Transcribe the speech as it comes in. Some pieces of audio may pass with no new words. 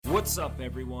What's up,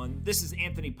 everyone? This is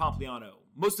Anthony Pompliano.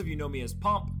 Most of you know me as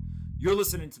Pomp. You're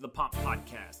listening to the Pomp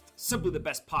Podcast, simply the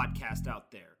best podcast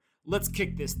out there. Let's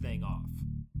kick this thing off.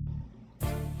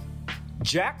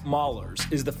 Jack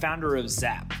Mallers is the founder of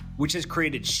Zap, which has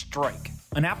created Strike,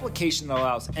 an application that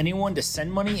allows anyone to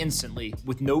send money instantly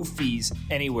with no fees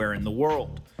anywhere in the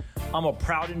world. I'm a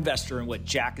proud investor in what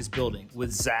Jack is building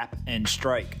with Zap and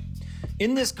Strike.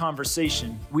 In this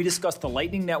conversation, we discuss the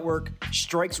Lightning Network,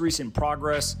 Strike's recent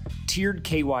progress, tiered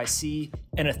KYC,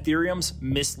 and Ethereum's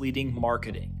misleading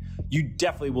marketing. You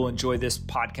definitely will enjoy this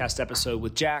podcast episode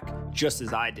with Jack, just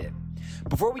as I did.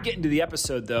 Before we get into the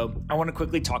episode, though, I want to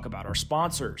quickly talk about our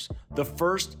sponsors. The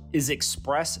first is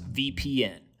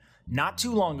ExpressVPN. Not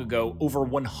too long ago, over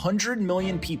 100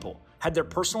 million people had their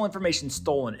personal information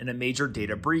stolen in a major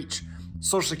data breach.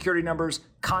 Social security numbers,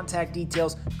 contact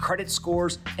details, credit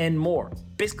scores, and more.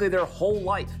 Basically, their whole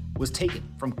life was taken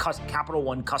from Capital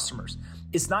One customers.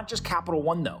 It's not just Capital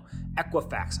One, though.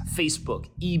 Equifax, Facebook,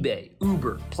 eBay,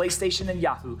 Uber, PlayStation, and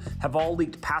Yahoo have all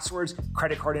leaked passwords,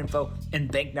 credit card info,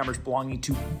 and bank numbers belonging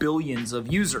to billions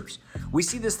of users. We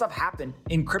see this stuff happen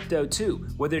in crypto, too,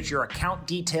 whether it's your account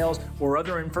details or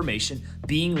other information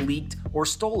being leaked or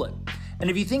stolen. And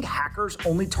if you think hackers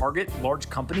only target large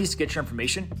companies to get your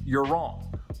information, you're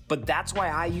wrong. But that's why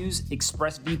I use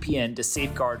ExpressVPN to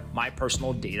safeguard my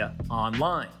personal data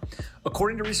online.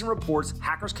 According to recent reports,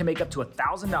 hackers can make up to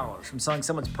 $1,000 from selling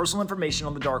someone's personal information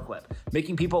on the dark web,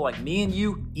 making people like me and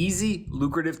you easy,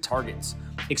 lucrative targets.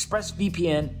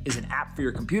 ExpressVPN is an app for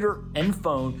your computer and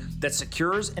phone that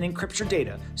secures and encrypts your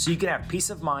data so you can have peace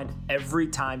of mind every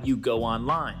time you go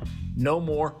online. No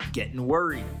more getting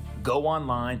worried. Go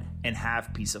online and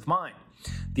have peace of mind.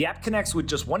 The app connects with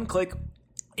just one click.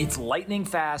 It's lightning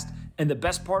fast, and the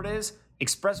best part is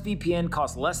ExpressVPN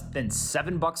costs less than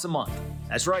 $7 a month.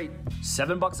 That's right,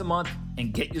 $7 a month,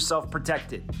 and get yourself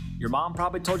protected. Your mom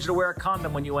probably told you to wear a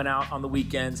condom when you went out on the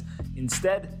weekends.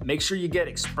 Instead, make sure you get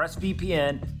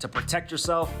ExpressVPN to protect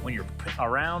yourself when you're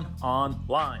around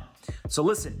online. So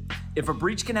listen, if a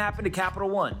breach can happen to Capital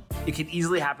One, it can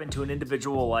easily happen to an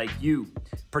individual like you.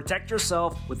 Protect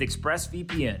yourself with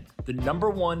ExpressVPN, the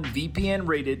 #1 VPN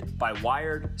rated by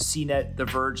Wired, CNET, The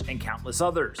Verge, and countless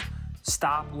others.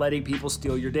 Stop letting people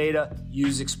steal your data.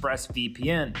 Use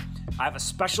ExpressVPN. I have a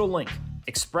special link,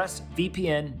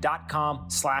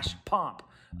 expressvpn.com/pomp.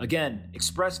 Again,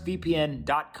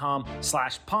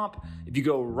 expressvpn.com/pomp. If you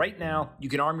go right now, you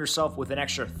can arm yourself with an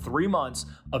extra 3 months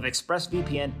of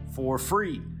ExpressVPN for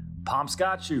free. Pomp's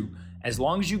got you. As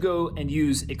long as you go and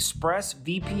use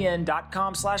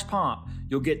expressvpn.com/pomp,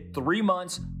 you'll get 3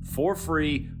 months for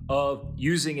free of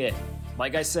using it.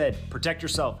 Like I said, protect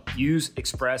yourself. Use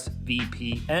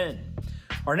ExpressVPN.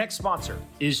 Our next sponsor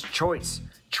is Choice.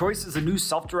 Choice is a new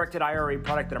self-directed IRA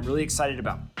product that I'm really excited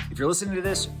about. If you're listening to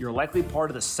this, you're likely part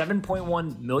of the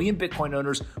 7.1 million Bitcoin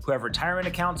owners who have retirement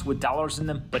accounts with dollars in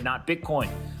them, but not Bitcoin.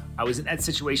 I was in that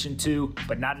situation too,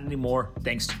 but not anymore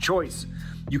thanks to Choice.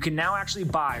 You can now actually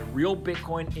buy real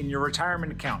Bitcoin in your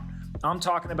retirement account. I'm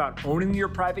talking about owning your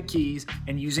private keys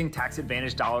and using tax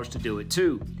advantage dollars to do it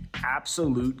too.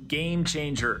 Absolute game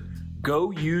changer.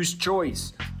 Go use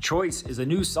Choice. Choice is a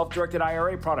new self-directed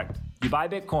IRA product. You buy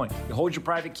Bitcoin, you hold your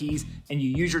private keys, and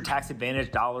you use your tax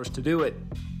advantage dollars to do it.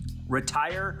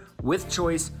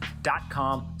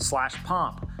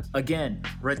 retirewithchoice.com/pomp. Again,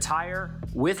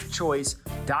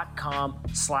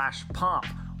 retirewithchoice.com/pomp.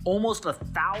 Almost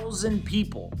 1,000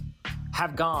 people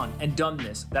have gone and done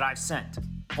this that I've sent.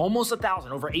 Almost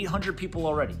 1,000, over 800 people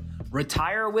already.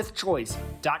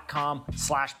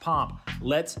 retirewithchoice.com/pomp.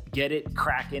 Let's get it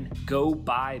cracking. Go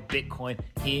buy Bitcoin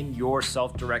in your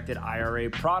self-directed IRA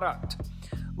product.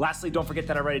 Lastly, don't forget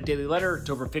that I write a daily letter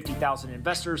to over 50,000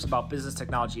 investors about business,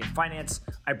 technology, and finance.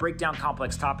 I break down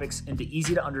complex topics into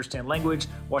easy-to-understand language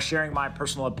while sharing my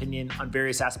personal opinion on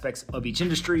various aspects of each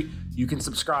industry. You can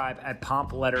subscribe at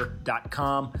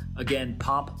pompletter.com. Again,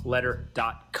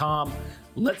 pompletter.com.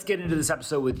 Let's get into this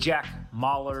episode with Jack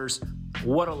Mallers.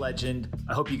 What a legend.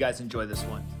 I hope you guys enjoy this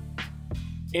one.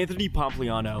 Anthony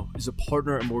Pompliano is a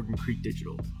partner at Morgan Creek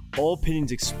Digital. All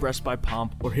opinions expressed by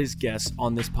Pomp or his guests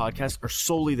on this podcast are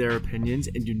solely their opinions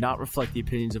and do not reflect the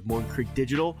opinions of Morgan Creek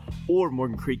Digital or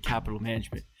Morgan Creek Capital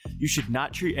Management. You should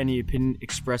not treat any opinion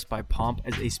expressed by Pomp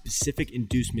as a specific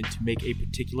inducement to make a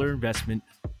particular investment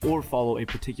or follow a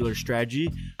particular strategy,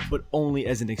 but only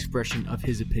as an expression of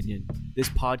his opinion. This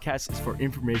podcast is for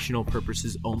informational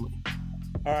purposes only.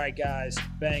 All right, guys.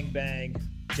 Bang, bang.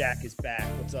 Jack is back.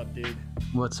 What's up, dude?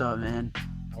 What's up, man?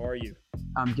 How are you?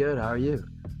 I'm good. How are you?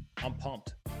 I'm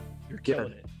pumped. You're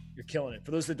killing it. You're killing it.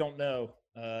 For those that don't know,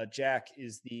 Jack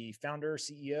is the founder,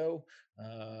 CEO,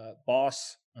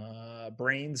 boss,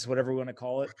 brains, whatever we want to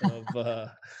call it,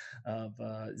 of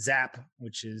Zap,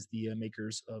 which is the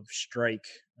makers of Strike.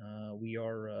 We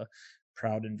are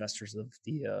proud investors of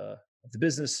the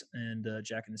business and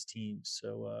Jack and his team.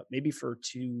 So maybe for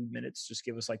 2 minutes, just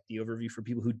give us like the overview for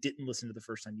people who didn't listen to the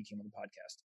first time you came on the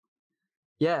podcast.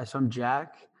 Yeah, so I'm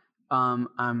Jack. I'm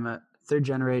a third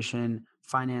generation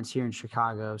finance here in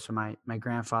Chicago. So my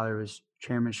grandfather was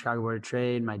chairman of Chicago Board of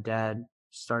Trade. My dad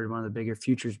started one of the bigger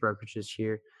futures brokerages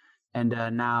here. And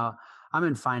now I'm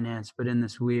in finance, but in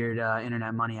this weird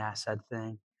internet money asset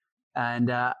thing. And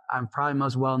I'm probably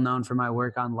most well known for my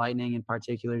work on Lightning, in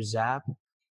particular Zap.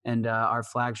 And our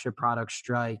flagship product,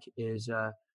 Strike, is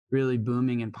really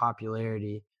booming in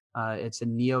popularity. It's a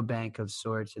neobank of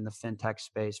sorts in the fintech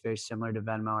space, very similar to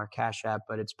Venmo or Cash App,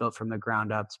 but it's built from the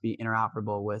ground up to be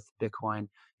interoperable with Bitcoin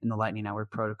and the Lightning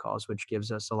Network protocols, which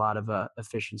gives us a lot of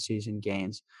efficiencies and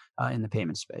gains in the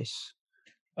payment space.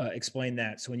 Explain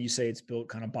that. So when you say it's built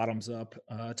kind of bottoms up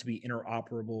to be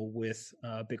interoperable with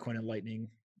Bitcoin and Lightning,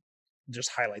 just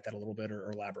highlight that a little bit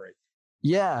or elaborate.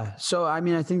 Yeah. So, I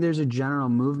mean, I think there's a general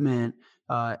movement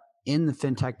in the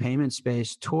fintech payment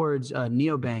space towards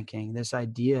neobanking. This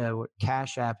idea where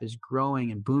Cash App is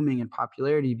growing and booming in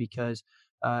popularity because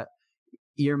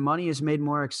your money is made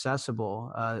more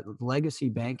accessible. Legacy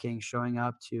banking, showing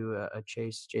up to a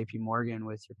Chase, JP Morgan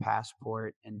with your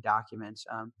passport and documents,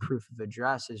 proof of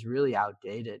address, is really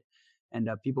outdated. And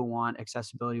people want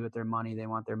accessibility with their money. They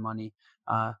want their money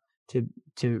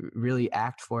to really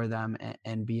act for them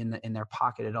and be in their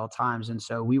pocket at all times. And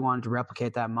so we wanted to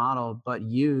replicate that model, but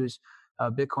use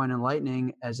Bitcoin and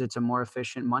Lightning as it's a more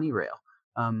efficient money rail.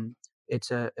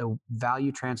 It's a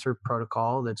value transfer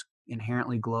protocol that's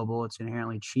inherently global. It's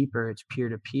inherently cheaper. It's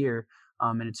peer-to-peer.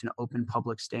 And it's an open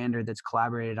public standard that's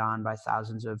collaborated on by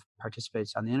thousands of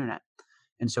participants on the internet.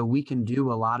 And so we can do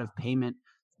a lot of payment,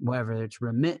 whether it's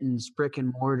remittance, brick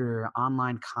and mortar,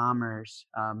 online commerce,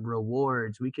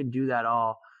 rewards. We can do that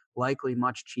all likely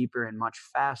much cheaper and much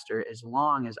faster, as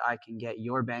long as I can get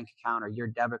your bank account or your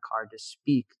debit card to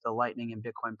speak the Lightning and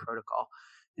Bitcoin protocol.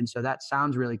 And so that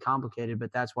sounds really complicated,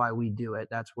 but that's why we do it.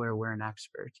 That's where we're an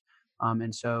expert.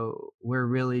 And so we're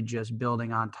really just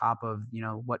building on top of,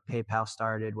 what PayPal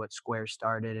started, what Square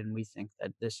started. And we think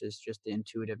that this is just the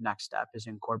intuitive next step, is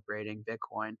incorporating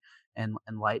Bitcoin and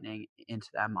Lightning into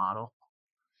that model.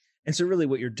 And so really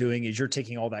what you're doing is you're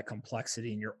taking all that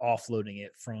complexity and you're offloading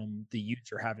it from the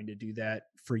user having to do that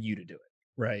for you to do it,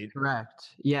 right? Correct.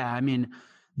 Yeah. I mean,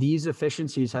 these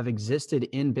efficiencies have existed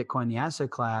in Bitcoin, the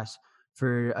asset class,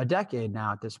 for a decade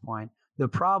now at this point. The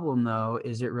problem, though,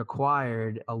 is it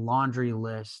required a laundry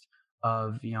list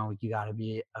of, you got to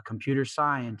be a computer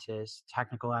scientist,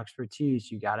 technical expertise.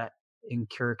 You got to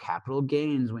incur capital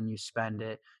gains when you spend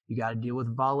it. You got to deal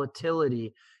with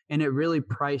volatility. And it really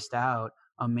priced out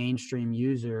a mainstream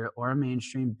user or a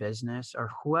mainstream business or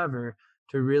whoever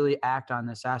to really act on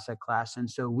this asset class. And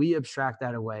so we abstract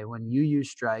that away. When you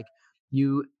use Strike,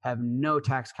 you have no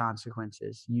tax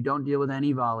consequences. You don't deal with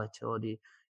any volatility.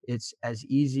 It's as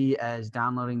easy as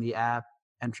downloading the app,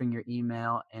 entering your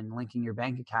email, and linking your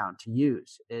bank account to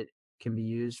use. It can be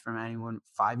used from anyone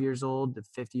 5 years old to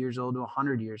 50 years old to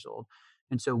 100 years old.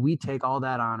 And so we take all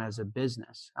that on as a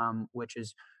business, which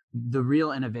is the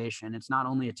real innovation. It's not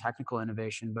only a technical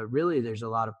innovation, but really there's a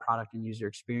lot of product and user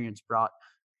experience brought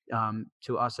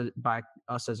to us by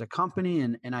us as a company.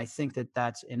 And I think that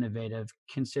that's innovative,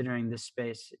 considering this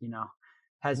space,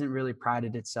 hasn't really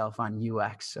prided itself on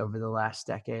UX over the last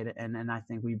decade. And I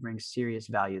think we bring serious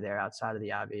value there outside of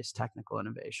the obvious technical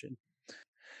innovation.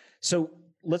 So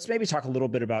let's maybe talk a little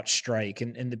bit about Strike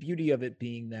and the beauty of it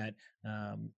being that,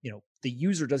 the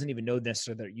user doesn't even know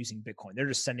necessarily they're using Bitcoin. They're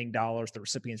just sending dollars, the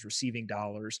recipient's receiving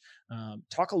dollars.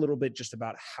 Talk a little bit just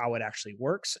about how it actually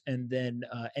works, and then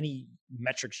any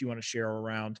metrics you want to share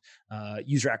around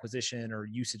user acquisition or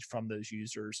usage from those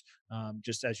users,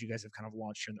 just as you guys have kind of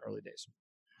launched here in the early days.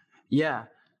 Yeah.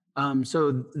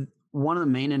 One of the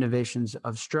main innovations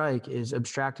of Strike is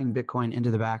abstracting Bitcoin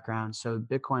into the background. So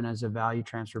Bitcoin as a value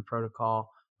transfer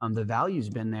protocol, the value's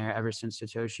been there ever since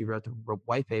Satoshi wrote the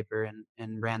white paper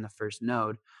and ran the first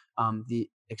node. The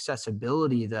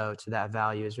accessibility, though, to that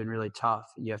value has been really tough.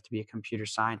 You have to be a computer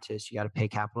scientist. You got to pay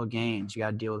capital gains. You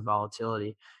got to deal with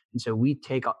volatility. And so we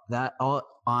take that all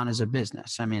on as a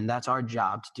business. I mean, that's our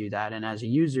job to do that. And as a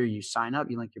user, you sign up,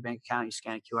 you link your bank account, you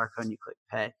scan a QR code, and you click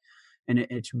pay. And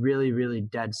it's really, really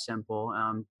dead simple.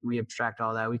 We abstract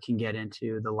all that. We can get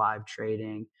into the live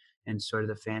trading and sort of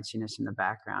the fanciness in the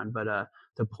background. But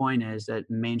the point is that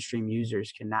mainstream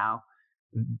users can now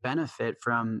benefit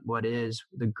from what is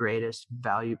the greatest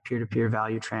value peer-to-peer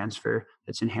value transfer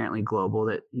that's inherently global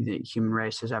that the human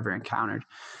race has ever encountered.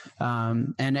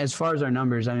 And as far as our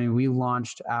numbers, I mean, we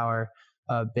launched our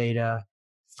beta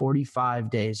 45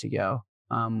 days ago.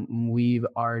 We've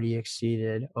already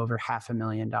exceeded over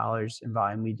 $500,000 in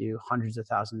volume. We do hundreds of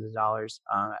thousands of dollars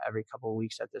every couple of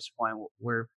weeks at this point.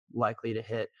 We're likely to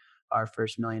hit our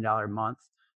first $1 million month,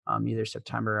 either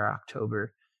September or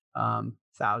October.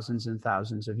 Thousands and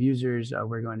thousands of users.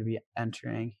 We're going to be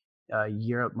entering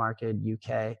Europe market,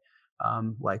 UK,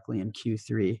 likely in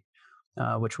Q3,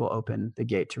 which will open the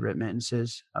gate to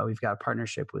remittances. We've got a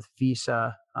partnership with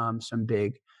Visa, some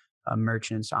big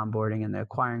merchants onboarding in the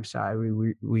acquiring side.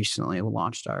 We recently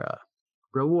launched our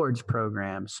rewards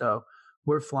program. So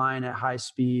we're flying at high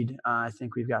speed. I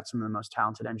think we've got some of the most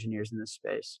talented engineers in this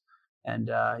space. And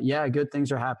good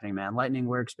things are happening, man. Lightning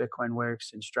works, Bitcoin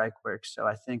works, and Strike works. So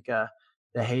I think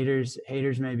the haters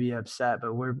may be upset,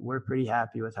 but we're pretty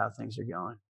happy with how things are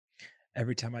going.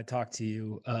 Every time I talk to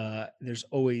you, there's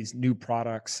always new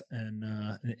products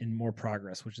and more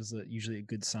progress, which is usually a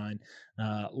good sign.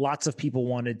 Lots of people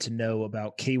wanted to know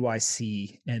about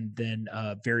KYC and then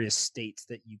various states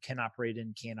that you can operate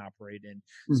in, can't operate in.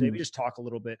 So maybe just talk a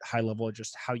little bit high level,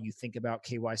 just how you think about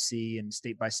KYC and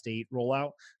state by state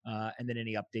rollout, and then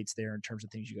any updates there in terms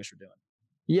of things you guys are doing.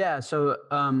 Yeah. So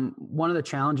one of the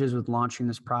challenges with launching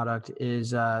this product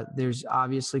is there's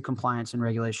obviously compliance and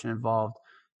regulation involved.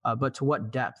 But to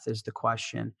what depth is the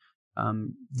question?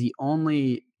 The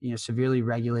only severely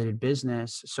regulated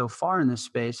business so far in this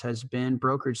space has been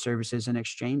brokerage services and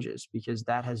exchanges, because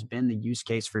that has been the use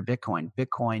case for Bitcoin.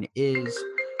 Bitcoin is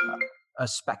a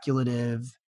speculative.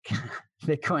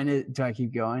 Do I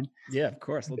keep going? Yeah, of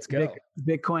course. Let's go.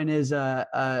 Bitcoin is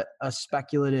a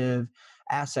speculative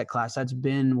asset class. That's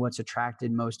been what's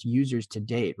attracted most users to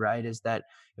date, right? Is that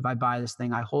if I buy this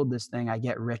thing, I hold this thing, I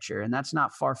get richer. And that's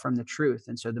not far from the truth.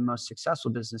 And so the most successful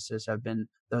businesses have been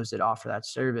those that offer that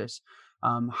service.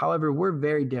 However, we're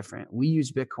very different. We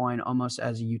use Bitcoin almost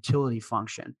as a utility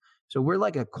function. So we're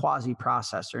like a quasi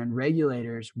processor, and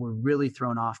regulators were really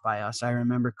thrown off by us. I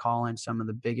remember calling some of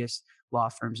the biggest law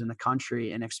firms in the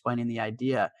country and explaining the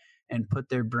idea, and put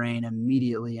their brain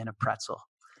immediately in a pretzel.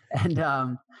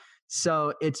 And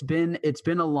so it's been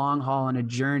a long haul and a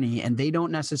journey, and they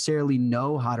don't necessarily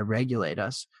know how to regulate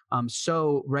us.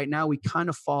 So right now we kind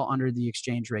of fall under the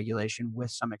exchange regulation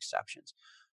with some exceptions.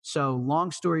 So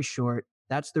long story short,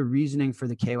 that's the reasoning for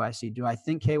the KYC. Do I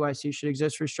think KYC should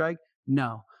exist for Strike?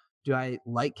 No. Do I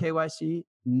like KYC?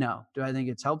 No. Do I think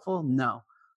it's helpful? No.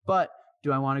 But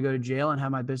do I want to go to jail and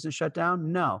have my business shut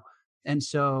down? No. And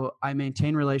so I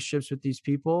maintain relationships with these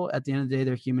people. At the end of the day,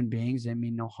 they're human beings. They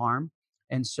mean no harm.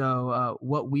 And so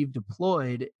what we've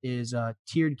deployed is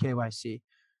tiered KYC.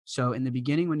 So in the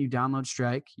beginning, when you download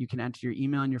Strike, you can enter your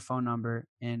email and your phone number,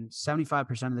 and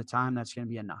 75% of the time, that's going to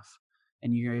be enough.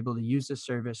 And you're able to use the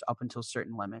service up until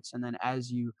certain limits. And then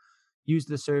as you use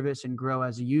the service and grow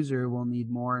as a user, we'll need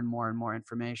more and more and more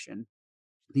information.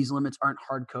 These limits aren't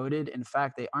hard-coded. In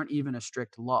fact, they aren't even a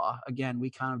strict law. Again, we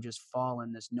kind of just fall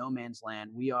in this no man's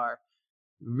land. We are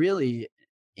really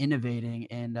innovating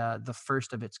and the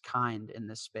first of its kind in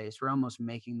this space. We're almost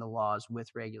making the laws with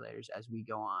regulators as we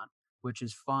go on, which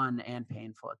is fun and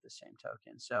painful at the same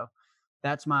token. So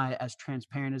that's my as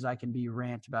transparent as I can be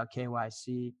rant about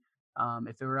KYC.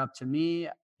 If it were up to me,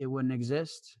 it wouldn't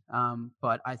exist.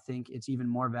 But I think it's even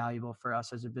more valuable for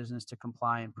us as a business to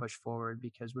comply and push forward,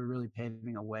 because we're really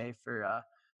paving a way for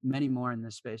many more in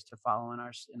this space to follow in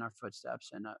our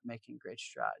footsteps and making great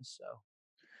strides.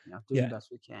 So, doing the best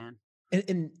we can.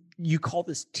 And you call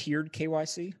this tiered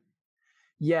KYC?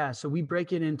 Yeah. So we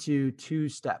break it into two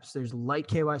steps. There's light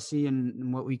KYC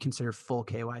and what we consider full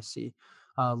KYC.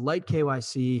 Light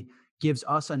KYC gives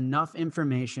us enough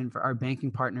information for our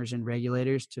banking partners and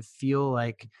regulators to feel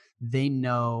like they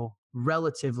know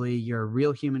relatively you're a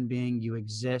real human being, you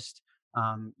exist,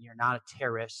 you're not a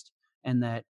terrorist, and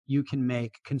that you can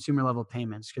make consumer level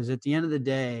payments. Because at the end of the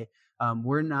day,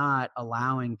 we're not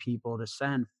allowing people to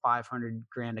send 500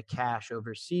 grand of cash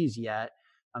overseas yet.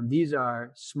 These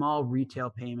are small retail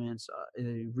payments,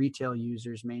 retail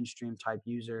users, mainstream type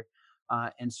user.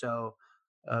 And so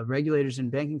regulators and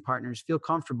banking partners feel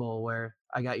comfortable where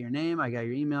I got your name, I got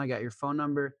your email, I got your phone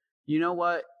number. You know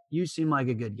what? You seem like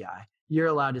a good guy. You're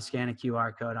allowed to scan a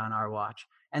QR code on our watch,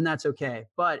 and that's okay.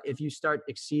 But if you start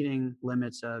exceeding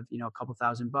limits of, a couple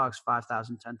 $1,000,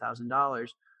 $5,000, $10,000,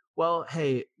 well,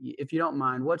 hey, if you don't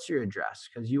mind, what's your address?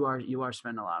 Because you are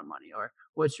spending a lot of money. Or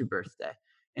what's your birthday?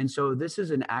 And so this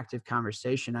is an active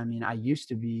conversation. I mean, I used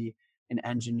to be an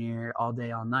engineer all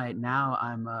day, all night. Now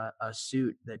I'm a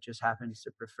suit that just happens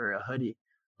to prefer a hoodie.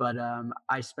 But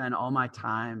I spend all my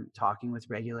time talking with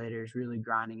regulators, really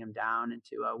grinding them down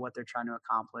into what they're trying to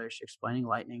accomplish, explaining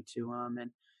Lightning to them,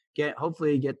 and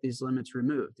hopefully get these limits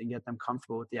removed and get them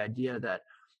comfortable with the idea that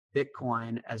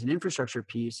Bitcoin as an infrastructure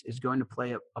piece is going to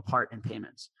play a part in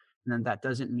payments. And then that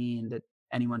doesn't mean that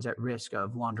anyone's at risk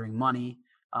of laundering money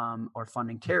or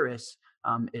funding terrorists.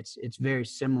 It's very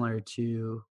similar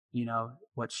to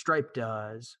what Stripe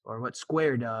does or what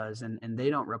Square does, and they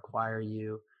don't require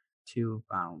you to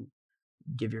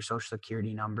give your social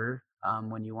security number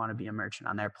when you want to be a merchant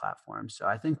on their platform. So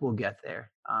I think we'll get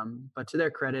there. But to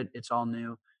their credit, it's all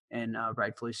new and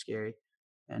rightfully scary.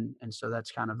 And so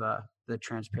that's kind of the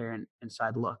transparent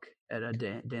inside look at a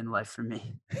day in life for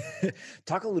me.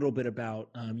 Talk a little bit about,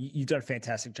 you've done a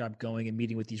fantastic job going and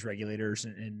meeting with these regulators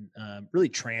and really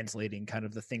translating kind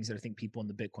of the things that I think people in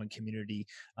the Bitcoin community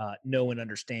know and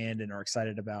understand and are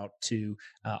excited about to,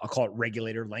 I'll call it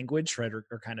regulator language, right?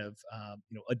 Or kind of,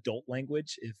 adult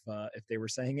language if they were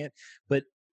saying it. But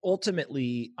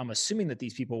ultimately, I'm assuming that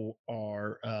these people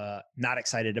are not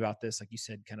excited about this, like you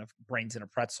said, kind of brains in a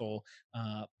pretzel,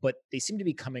 but they seem to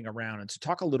be coming around. And so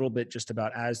talk a little bit just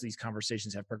about, as these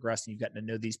conversations have progressed and you've gotten to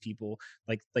know these people,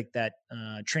 like that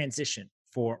transition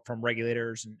from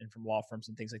regulators and from law firms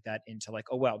and things like that into like,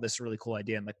 oh, wow, this is a really cool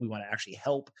idea. And like, we want to actually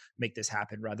help make this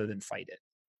happen rather than fight it.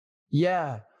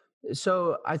 Yeah.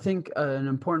 So I think an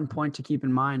important point to keep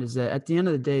in mind is that at the end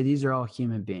of the day, these are all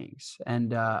human beings.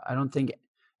 And I don't think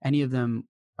any of them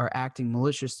are acting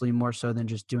maliciously more so than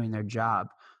just doing their job.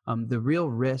 The real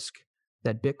risk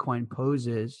that Bitcoin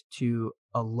poses to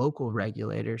a local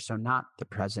regulator, so not the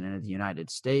president of the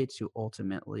United States, who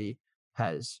ultimately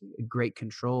has great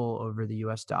control over the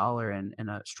US dollar and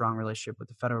a strong relationship with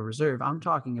the Federal Reserve. I'm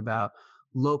talking about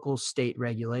local state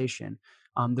regulation.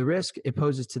 The risk it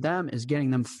poses to them is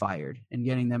getting them fired and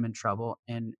getting them in trouble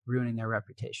and ruining their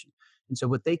reputation. And so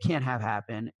what they can't have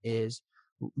happen is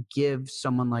give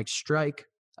someone like Strike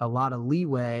a lot of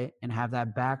leeway and have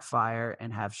that backfire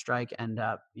and have Strike end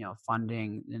up,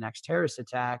 funding the next terrorist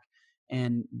attack,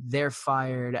 and they're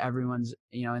fired. Everyone's,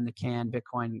 in the can.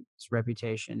 Bitcoin's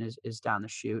reputation is down the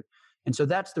chute. And so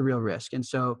that's the real risk. And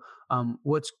so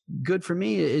what's good for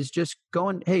me is just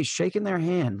shaking their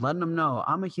hand, letting them know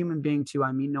I'm a human being too.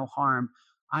 I mean no harm.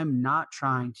 I'm not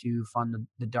trying to fund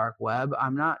the dark web.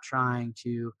 I'm not trying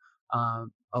to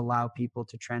allow people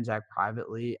to transact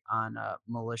privately on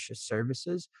malicious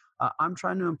services. I'm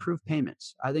trying to improve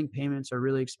payments. I think payments are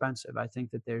really expensive. I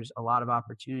think that there's a lot of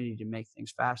opportunity to make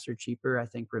things faster, cheaper. I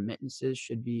think remittances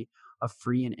should be a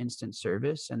free and instant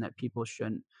service, and that people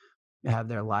shouldn't have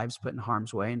their lives put in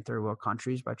harm's way in third world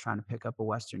countries by trying to pick up a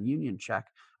Western Union check.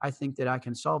 I think that I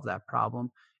can solve that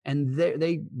problem. And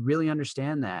they really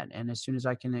understand that. And as soon as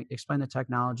I can explain the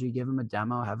technology, give them a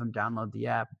demo, have them download the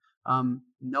app,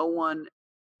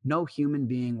 no human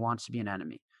being wants to be an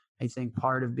enemy. I think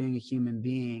part of being a human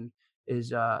being is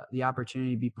the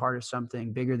opportunity to be part of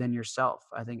something bigger than yourself.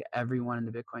 I think everyone in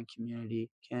the Bitcoin community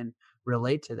can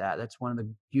relate to that. That's one of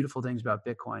the beautiful things about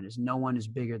Bitcoin is no one is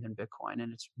bigger than Bitcoin.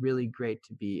 And it's really great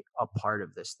to be a part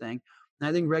of this thing. And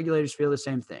I think regulators feel the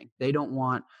same thing. They don't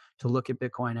want to look at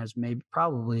Bitcoin as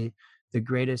probably the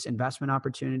greatest investment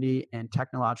opportunity and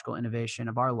technological innovation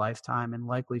of our lifetime and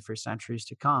likely for centuries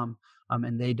to come.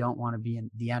 And they don't want to be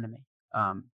the enemy.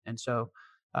 And so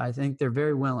I think they're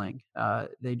very willing.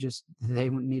 They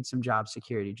need some job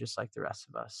security just like the rest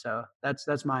of us. So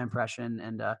that's my impression.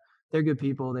 And they're good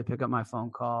people. They pick up my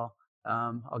phone call.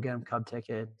 I'll get them Cub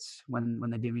tickets when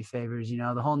they do me favors,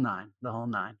 the whole nine.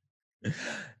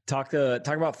 Talk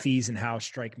about fees and how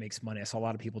Strike makes money. I saw a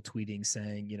lot of people tweeting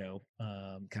saying,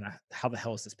 kind of how the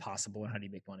hell is this possible and how do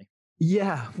you make money?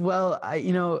 Yeah, well,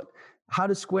 how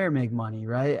does Square make money,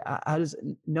 right?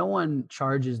 No one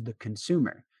charges the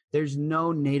consumer. There's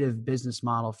no native business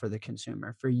model for the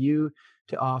consumer. For you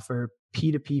to offer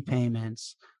P2P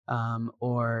payments,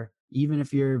 or even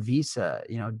if you're Visa,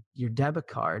 your debit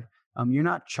card, you're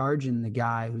not charging the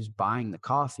guy who's buying the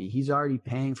coffee. He's already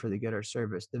paying for the good or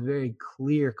service. The very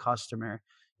clear customer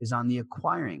is on the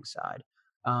acquiring side.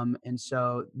 And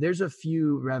so there's a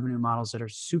few revenue models that are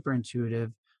super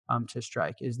intuitive to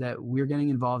Strike, is that we're getting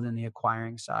involved in the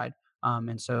acquiring side.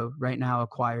 And so right now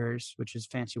acquirers, which is a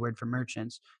fancy word for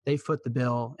merchants, they foot the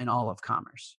bill in all of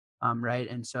commerce, right?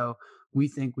 And so we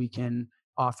think we can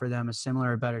offer them a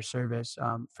similar or better service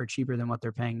for cheaper than what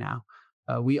they're paying now.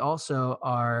 We also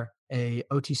are a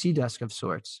OTC desk of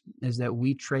sorts, is that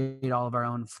we trade all of our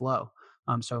own flow.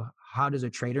 So how does a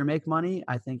trader make money?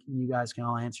 I think you guys can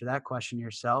all answer that question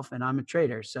yourself, and I'm a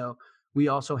trader. So We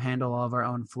also handle all of our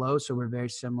own flow. So we're very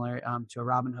similar to a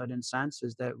Robinhood in sense,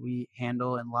 is that we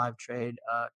handle and live trade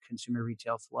consumer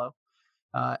retail flow.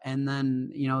 And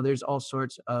then, there's all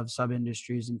sorts of sub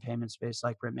industries in payment space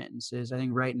like remittances. I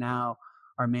think right now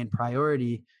our main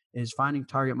priority is finding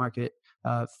target market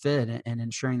fit and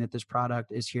ensuring that this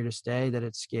product is here to stay, that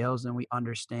it scales, and we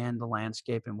understand the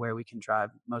landscape and where we can drive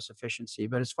most efficiency.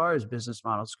 But as far as business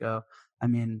models go, I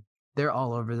mean, they're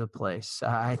all over the place.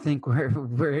 I think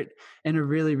we're in a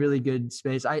really, really good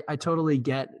space. I totally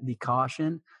get the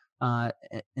caution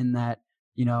in that,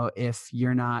 if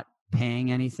you're not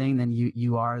paying anything, then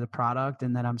you are the product,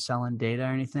 and that I'm selling data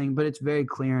or anything. But it's very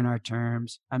clear in our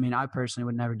terms. I mean, I personally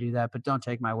would never do that, but don't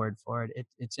take my word for it.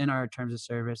 It's in our terms of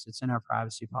service. It's in our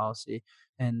privacy policy,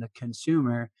 and the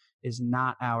consumer is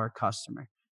not our customer.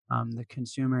 The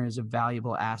consumer is a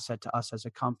valuable asset to us as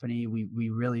a company. We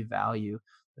really value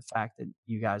the fact that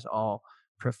you guys all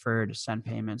prefer to send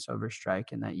payments over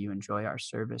Strike, and that you enjoy our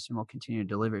service, and we'll continue to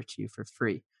deliver it to you for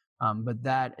free. But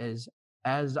that is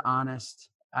as honest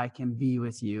I can be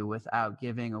with you without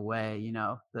giving away,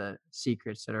 the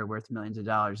secrets that are worth millions of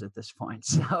dollars at this point.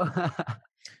 So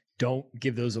don't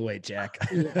give those away, Jack.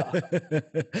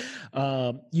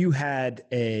 Yeah. You had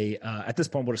at this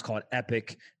point, what is called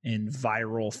epic and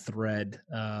viral thread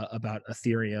about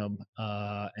Ethereum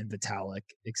and Vitalik,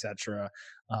 etc.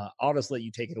 I'll just let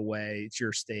you take it away. It's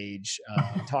your stage.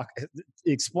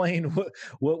 Explain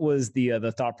what was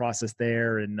the thought process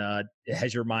there, and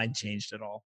has your mind changed at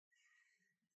all?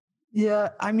 Yeah,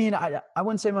 I mean, I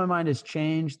wouldn't say my mind has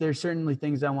changed. There's certainly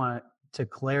things I want to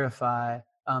clarify.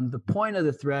 The point of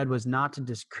the thread was not to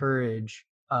discourage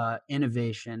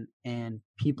innovation and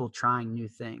people trying new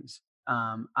things.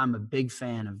 I'm a big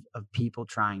fan of people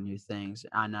trying new things,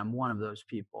 and I'm one of those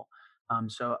people.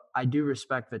 So I do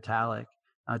respect Vitalik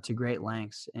to great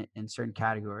lengths in certain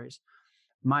categories.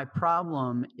 My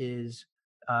problem is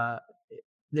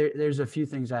there's a few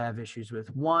things I have issues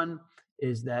with. One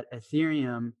is that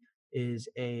Ethereum is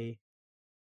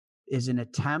an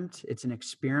attempt, it's an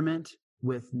experiment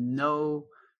with no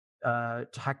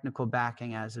technical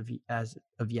backing as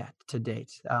of yet to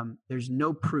date. There's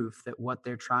no proof that what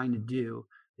they're trying to do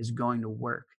is going to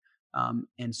work.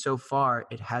 And so far,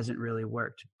 it hasn't really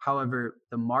worked. However,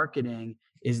 the marketing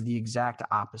is the exact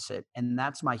opposite. And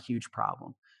that's my huge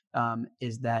problem,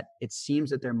 is that it seems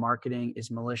that their marketing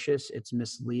is malicious, it's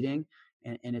misleading,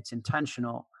 and it's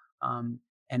intentional.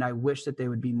 And I wish that they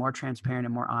would be more transparent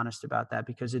and more honest about that,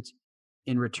 because it's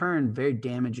in return very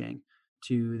damaging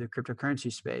to the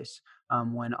cryptocurrency space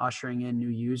when ushering in new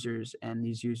users, and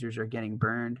these users are getting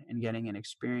burned and getting an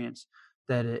experience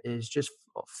that is just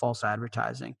false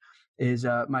advertising is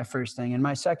my first thing. And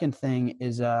my second thing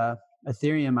is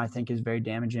Ethereum, I think, is very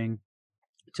damaging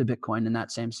to Bitcoin in that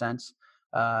same sense,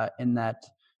 in that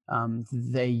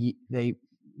they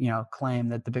claim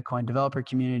that the Bitcoin developer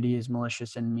community is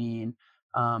malicious and mean.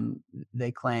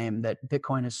 They claim that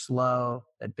Bitcoin is slow,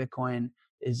 that Bitcoin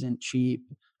isn't cheap,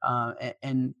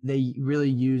 and they really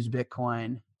use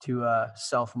Bitcoin to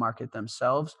self-market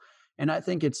themselves. And I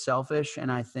think it's selfish,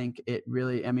 and I think it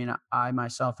really, I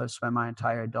myself have spent my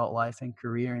entire adult life and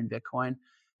career in Bitcoin,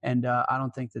 and I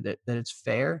don't think that it's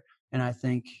fair. And I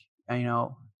think,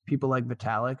 people like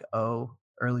Vitalik owe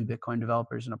early Bitcoin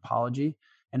developers an apology.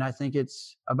 And I think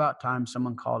it's about time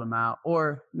someone called him out,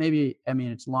 or maybe,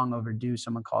 it's long overdue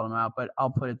someone called him out, but I'll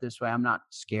put it this way. I'm not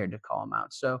scared to call him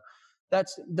out. So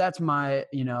that's my,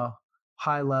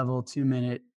 high level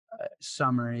 2-minute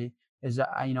summary is that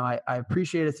I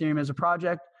appreciate Ethereum as a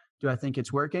project. Do I think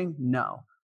it's working? No.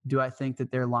 Do I think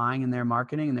that they're lying in their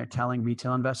marketing and they're telling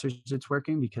retail investors it's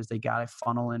working because they got a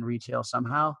funnel in retail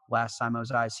somehow? Last time it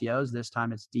was ICOs, this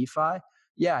time it's DeFi.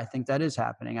 Yeah, I think that is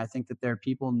happening. I think that there are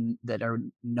people that are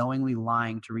knowingly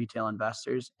lying to retail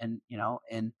investors, and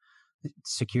in the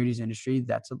securities industry,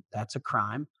 that's a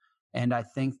crime. And I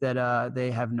think that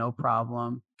they have no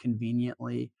problem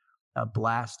conveniently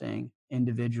blasting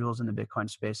individuals in the Bitcoin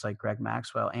space like Greg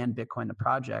Maxwell and Bitcoin the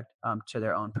project to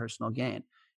their own personal gain.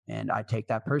 And I take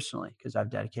that personally because I've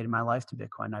dedicated my life to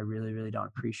Bitcoin. I really, really don't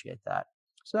appreciate that.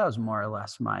 So that was more or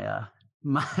less my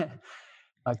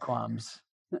my qualms.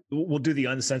 We'll do the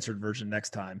uncensored version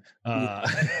next time.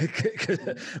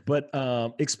 But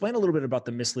explain a little bit about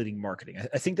the misleading marketing.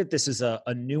 I think that this is a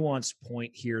nuanced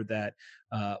point here that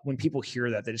when people hear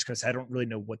that, they just kind of say, I don't really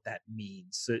know what that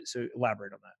means. So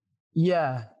elaborate on that.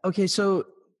 Yeah. Okay. So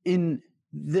in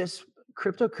this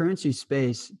cryptocurrency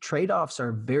space, trade-offs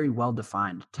are very well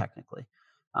defined technically.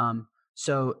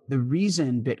 So the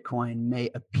reason Bitcoin may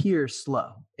appear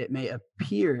slow, it may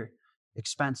appear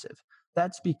expensive,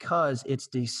 that's because it's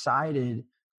decided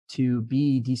to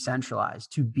be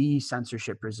decentralized, to be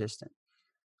censorship resistant.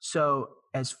 So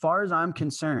as far as I'm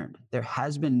concerned, there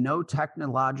has been no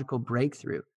technological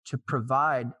breakthrough to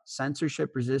provide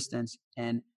censorship resistance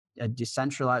and a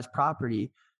decentralized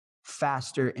property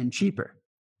faster and cheaper.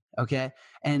 Okay.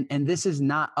 And this is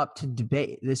not up to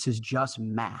debate. This is just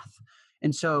math.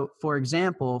 And so, for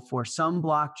example, for some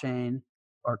blockchain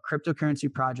or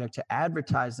cryptocurrency project to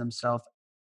advertise themselves,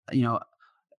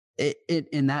 it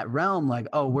in that realm, like,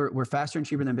 oh, we're faster and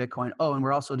cheaper than Bitcoin. Oh, and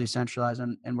we're also decentralized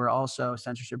and we're also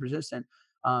censorship resistant.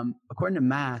 According to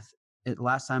math,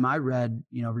 last time I read,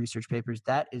 research papers,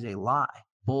 that is a lie,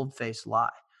 bold-faced lie.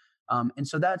 And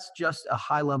so that's just a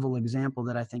high-level example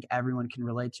that I think everyone can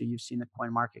relate to. You've seen the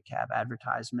CoinMarketCap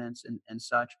advertisements and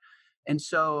such. And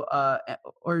so,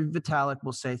 or Vitalik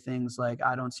will say things like,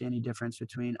 I don't see any difference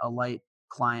between a light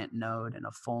client node and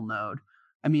a full node.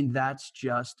 I mean, that's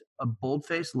just a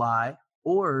bold-faced lie,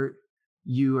 or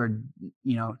you are,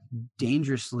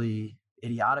 dangerously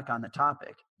idiotic on the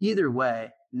topic. Either way,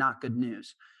 not good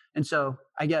news. And so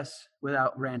I guess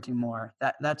without ranting more,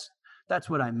 that's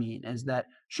what I mean, is that,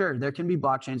 sure, there can be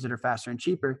blockchains that are faster and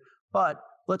cheaper, but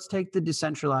let's take the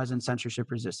decentralized and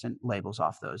censorship resistant labels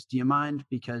off those. Do you mind?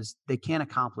 Because they can't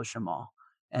accomplish them all.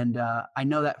 And I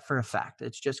know that for a fact.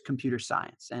 It's just computer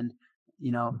science. And,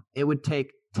 it would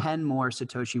take 10 more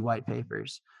Satoshi white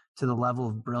papers to the level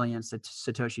of brilliance that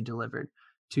Satoshi delivered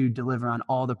to deliver on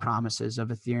all the promises of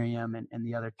Ethereum and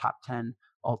the other top 10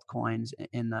 altcoins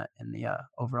in the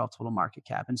overall total market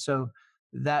cap. And so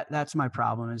that's my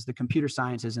problem, is the computer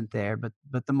science isn't there, but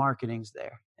the marketing's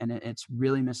there. And it's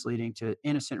really misleading to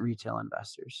innocent retail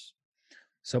investors.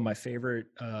 So my favorite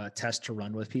test to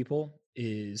run with people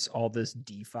is all this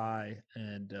DeFi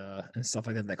and stuff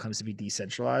like that comes to be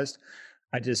decentralized.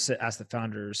 I just asked the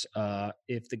founders,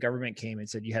 if the government came and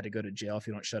said you had to go to jail if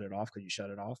you don't shut it off, could you shut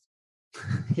it off?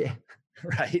 Yeah.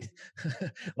 Right.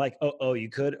 Like, oh, you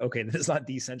could? Okay, this is not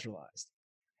decentralized.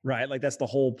 Right. Like that's the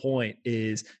whole point,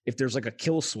 is if there's like a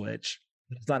kill switch,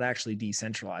 it's not actually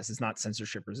decentralized. It's not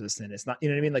censorship resistant. It's not, you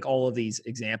know what I mean? Like all of these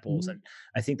examples. Mm-hmm. And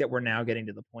I think that we're now getting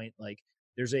to the point, like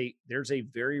there's a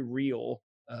very real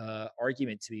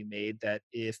argument to be made that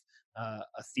if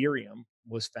Ethereum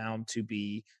was found to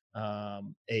be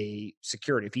a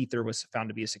security, if Ether was found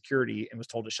to be a security and was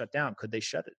told to shut down, could they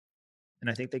shut it? And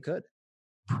I think they could.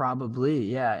 Probably,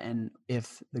 yeah. And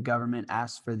if the government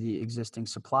asked for the existing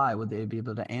supply, would they be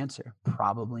able to answer?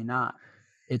 Probably not.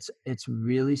 It's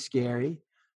really scary.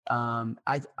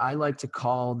 I like to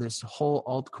call this whole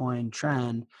altcoin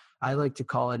trend, I like to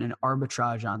call it an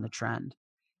arbitrage on the trend.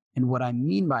 And what I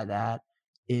mean by that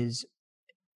is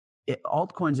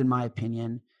altcoins, in my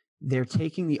opinion, they're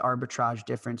taking the arbitrage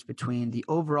difference between the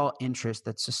overall interest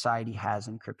that society has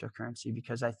in cryptocurrency,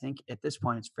 because I think at this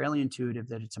point it's fairly intuitive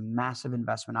that it's a massive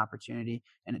investment opportunity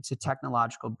and it's a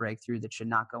technological breakthrough that should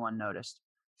not go unnoticed.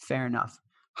 Fair enough.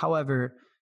 However,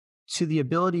 to the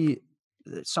ability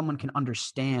that someone can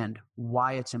understand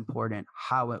why it's important,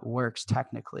 how it works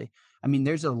technically, I mean,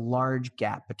 there's a large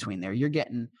gap between there. You're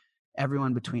getting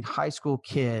everyone between high school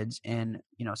kids and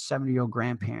 70-year-old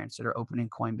grandparents that are opening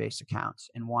Coinbase accounts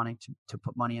and wanting to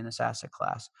put money in this asset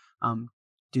class.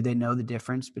 Do they know the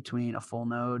difference between a full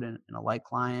node and a light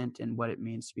client and what it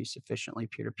means to be sufficiently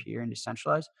peer-to-peer and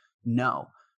decentralized? No.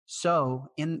 So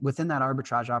within that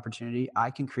arbitrage opportunity,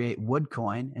 I can create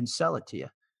Woodcoin and sell it to you.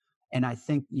 And I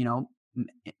think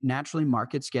naturally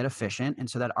markets get efficient, and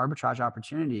so that arbitrage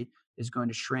opportunity is going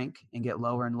to shrink and get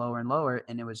lower and lower and lower.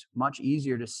 And it was much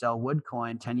easier to sell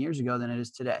Woodcoin 10 years ago than it is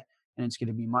today. And it's going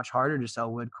to be much harder to sell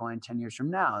Woodcoin 10 years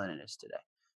from now than it is today.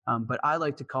 But I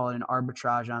like to call it an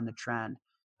arbitrage on the trend.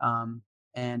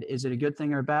 And is it a good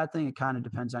thing or a bad thing? It kind of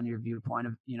depends on your viewpoint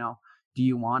of, do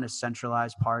you want a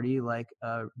centralized party like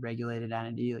a regulated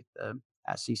entity like the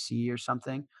SEC or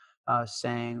something,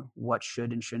 saying what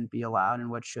should and shouldn't be allowed and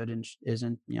what should and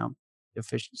isn't,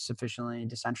 sufficiently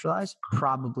decentralized?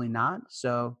 Probably not.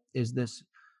 So is this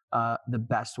the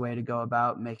best way to go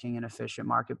about making an efficient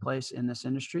marketplace in this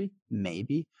industry?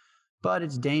 Maybe, but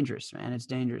it's dangerous, man. It's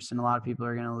dangerous. And a lot of people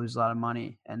are going to lose a lot of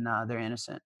money, and they're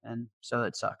innocent. And so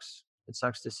it sucks. It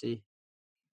sucks to see.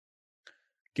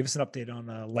 Give us an update on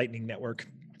Lightning Network.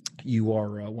 You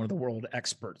are one of the world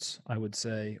experts, I would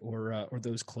say, or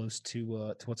those close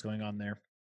to what's going on there.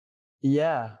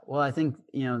 Yeah. Well, I think,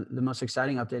 the most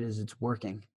exciting update is it's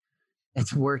working.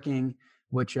 It's working,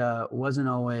 which wasn't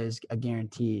always a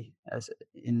guarantee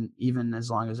even as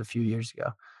long as a few years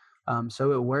ago.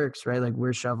 So it works, right? Like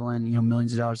we're shoveling,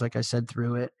 millions of dollars, like I said,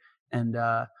 through it. And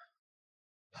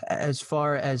As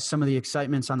far as some of the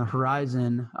excitements on the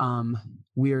horizon,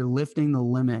 we are lifting the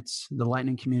limits. The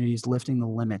Lightning community is lifting the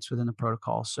limits within the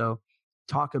protocol. So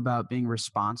talk about being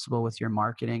responsible with your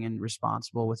marketing and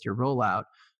responsible with your rollout.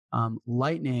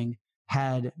 Lightning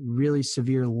had really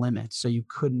severe limits. So you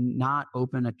could not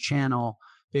open a channel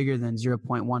bigger than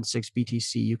 0.16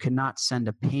 BTC. You could not send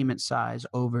a payment size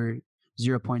over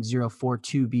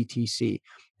 0.042 BTC.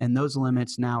 And those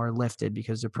limits now are lifted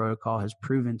because the protocol has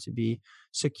proven to be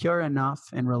secure enough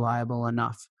and reliable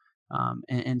enough.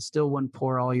 And still wouldn't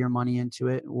pour all your money into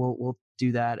it. We'll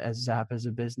do that as Zap as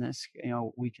a business.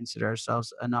 We consider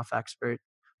ourselves enough expert.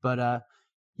 But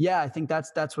yeah, I think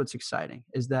that's what's exciting,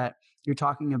 is that you're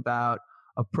talking about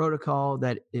a protocol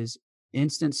that is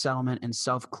instant settlement and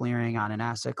self-clearing on an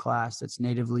asset class that's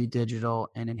natively digital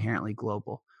and inherently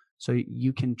global. So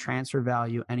you can transfer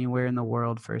value anywhere in the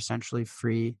world for essentially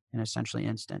free and essentially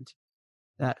instant,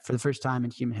 that for the first time in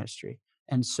human history.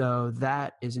 And so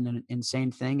that is an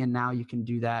insane thing. And now you can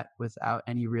do that without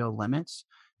any real limits.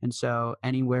 And so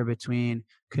anywhere between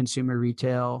consumer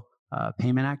retail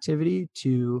payment activity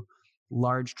to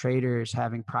large traders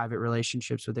having private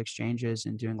relationships with exchanges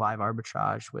and doing live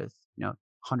arbitrage with,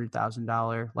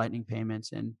 $100,000 Lightning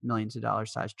payments and millions of dollar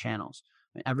size channels.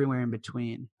 Everywhere in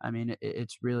between. I mean,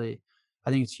 it's really, I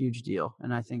think it's a huge deal.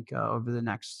 And I think over the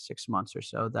next 6 months or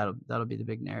so, that'll be the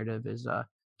big narrative, is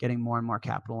getting more and more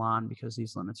capital on because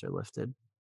these limits are lifted.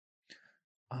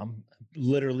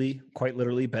 Quite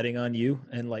literally betting on you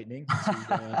and Lightning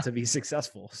to be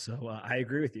successful. So I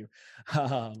agree with you.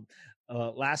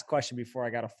 Last question before I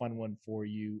got a fun one for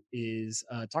you is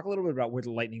talk a little bit about where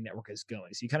the Lightning Network is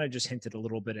going. So you kind of just hinted a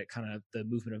little bit at kind of the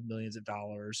movement of millions of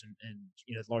dollars and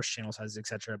large channel sizes, et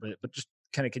cetera, but just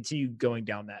kind of continue going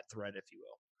down that thread, if you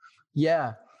will.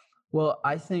 Yeah. Well,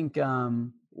 I think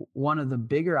one of the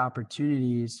bigger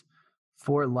opportunities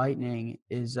for Lightning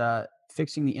is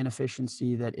fixing the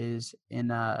inefficiency that is in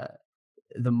the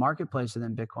marketplace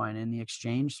within Bitcoin, in the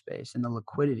exchange space, in the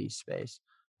liquidity space.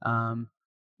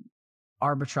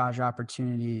 Arbitrage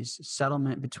opportunities,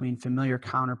 settlement between familiar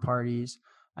counterparties.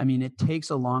 I mean, it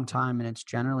takes a long time and it's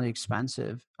generally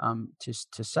expensive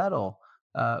to settle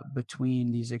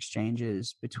between these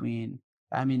exchanges.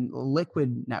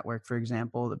 Liquid Network, for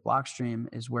example, that Blockstream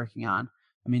is working on.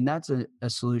 I mean, that's a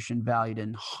solution valued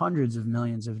in hundreds of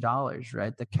millions of dollars,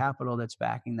 right? The capital that's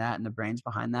backing that and the brains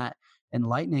behind that. And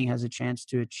Lightning has a chance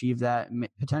to achieve that,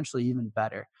 potentially even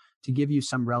better, to give you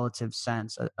some relative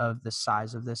sense of the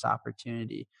size of this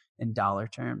opportunity in dollar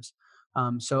terms.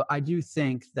 So I do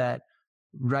think that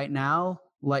right now,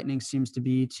 Lightning seems to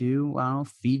be to,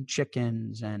 feed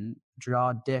chickens and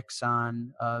draw dicks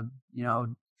on,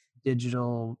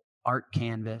 digital art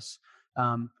canvas.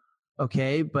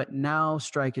 Okay, but now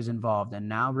Strike is involved, and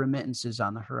now remittances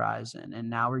on the horizon, and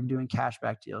now we're doing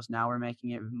cashback deals. Now we're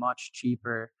making it much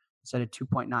cheaper. Instead of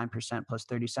 2.9% plus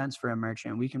 30 cents for a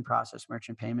merchant, we can process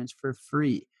merchant payments for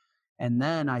free. And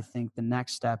then I think the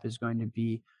next step is going to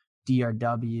be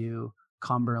DRW,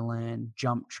 Cumberland,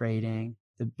 Jump Trading.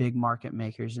 The big market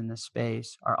makers in this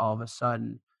space are all of a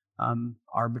sudden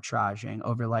arbitraging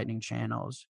over Lightning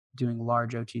channels, doing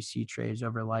large OTC trades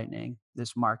over Lightning.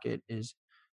 This market is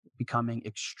becoming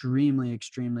extremely,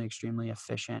 extremely, extremely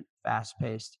efficient,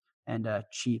 fast-paced, and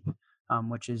cheap.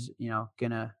 Which is,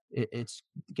 it's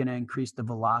gonna increase the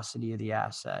velocity of the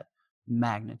asset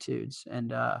magnitudes,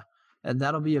 and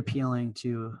that'll be appealing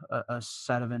to a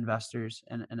set of investors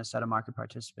and a set of market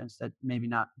participants that maybe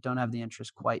don't have the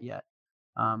interest quite yet,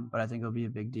 but I think it'll be a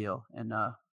big deal and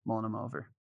mulling them over.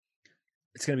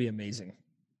 It's gonna be amazing.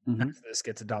 Mm-hmm. As this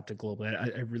gets adopted globally.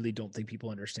 I really don't think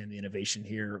people understand the innovation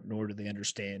here, nor do they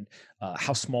understand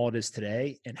how small it is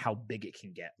today and how big it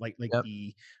can get. Yep.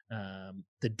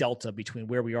 The delta between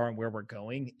where we are and where we're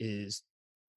going is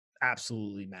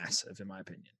absolutely massive, in my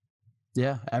opinion.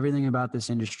 Yeah, everything about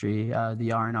this industry,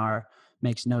 the R&R,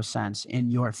 makes no sense in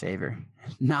your favor,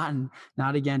 not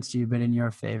against you, but in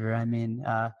your favor. I mean,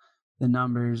 the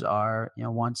numbers are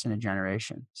once in a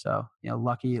generation. So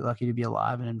lucky to be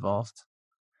alive and involved.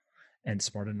 And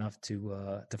smart enough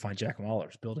to find Jack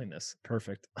Mallers building this.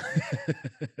 Perfect.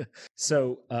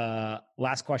 So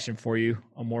last question for you,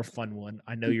 a more fun one.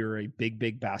 I know you're a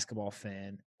big basketball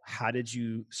fan. How did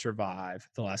you survive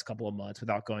the last couple of months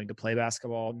without going to play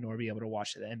basketball, nor be able to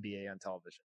watch the NBA on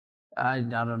television? I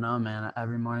don't know, man.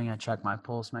 Every morning I check my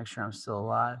pulse, make sure I'm still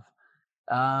alive.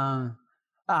 I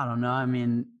don't know. I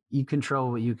mean, you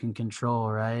control what you can control,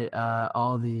 right?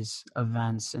 All these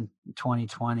events in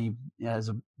 2020, as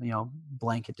a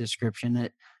blanket description,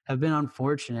 that have been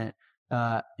unfortunate.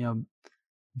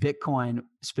 Bitcoin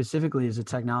specifically is a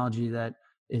technology that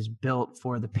is built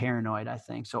for the paranoid, I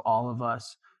think. So all of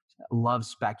us love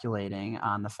speculating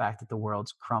on the fact that the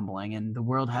world's crumbling, and the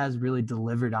world has really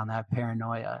delivered on that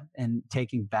paranoia. And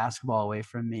taking basketball away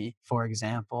from me, for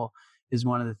example, is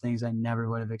one of the things I never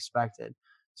would have expected.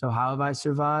 So how have I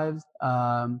survived?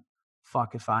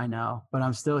 Fuck if I know, but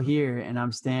I'm still here and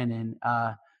I'm standing.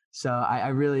 So I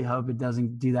really hope it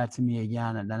doesn't do that to me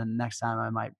again. And then the next time I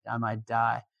might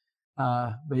die.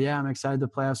 But yeah, I'm excited the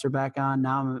playoffs are back on.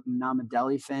 Now I'm a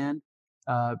Delhi fan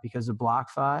because of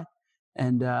BlockFi.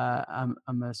 And I'm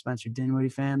a Spencer Dinwiddie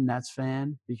fan, Nets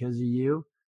fan because of you.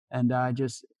 And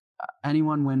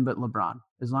anyone win but LeBron.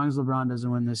 As long as LeBron doesn't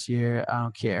win this year, I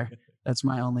don't care. That's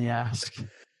my only ask.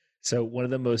 So one of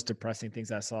the most depressing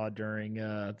things I saw during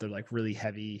the like really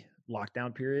heavy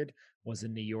lockdown period was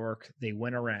in New York. They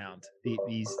went around,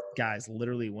 these guys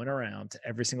literally went around to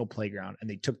every single playground and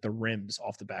they took the rims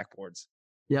off the backboards.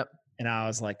 Yep. And I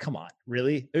was like, come on,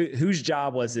 really? Whose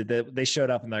job was it that they showed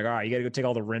up and they're like, all right, you got to go take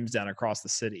all the rims down across the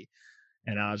city.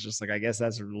 And I was just like, I guess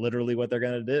that's literally what they're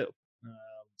going to do.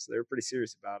 So they were pretty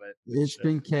serious about it. It's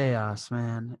been chaos,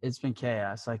 man. It's been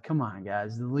chaos. Like, come on,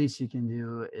 guys. The least you can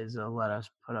do is let us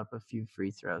put up a few free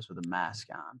throws with a mask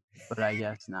on. But I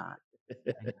guess not.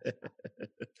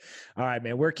 All right,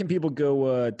 man. Where can people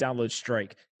go download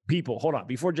Strike? People, hold on.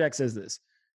 Before Jack says this,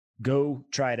 go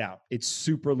try it out. It's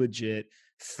super legit,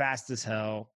 fast as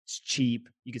hell. It's cheap.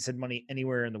 You can send money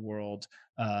anywhere in the world.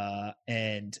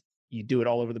 And you do it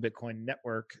all over the Bitcoin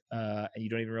network, and you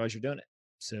don't even realize you're doing it.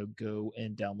 So go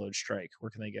and download Strike.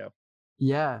 Where can they go?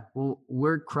 Yeah, well,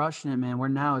 we're crushing it, man. We're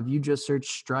now, if you just search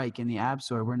Strike in the App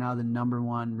Store, we're now the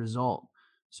 #1 result.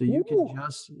 So you can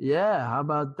how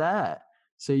about that?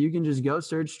 So you can just go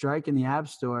search Strike in the App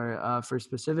Store. For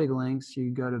specific links,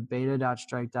 you go to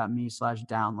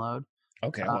beta.strike.me/download.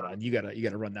 Okay, hold on. You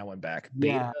gotta run that one back.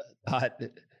 Yeah.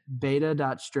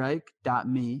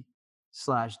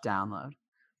 Beta.strike.me/download.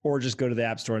 Or just go to the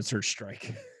App Store and search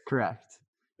Strike. Correct.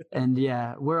 And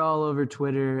yeah, we're all over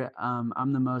Twitter.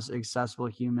 I'm the most accessible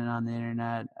human on the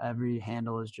internet. Every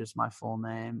handle is just my full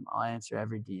name. I'll answer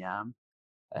every DM.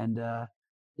 And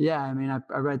yeah, I mean, I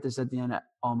write this at the end of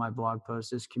all my blog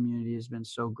posts. This community has been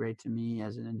so great to me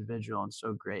as an individual and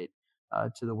so great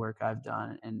to the work I've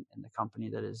done and the company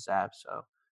that is Zap. So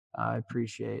I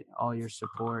appreciate all your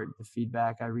support, the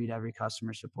feedback. I read every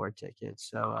customer support ticket.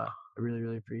 So I really,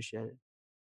 really appreciate it.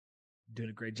 Doing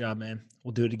a great job, man.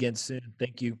 We'll do it again soon.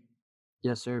 Thank you.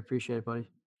 Yes, sir. Appreciate it, buddy.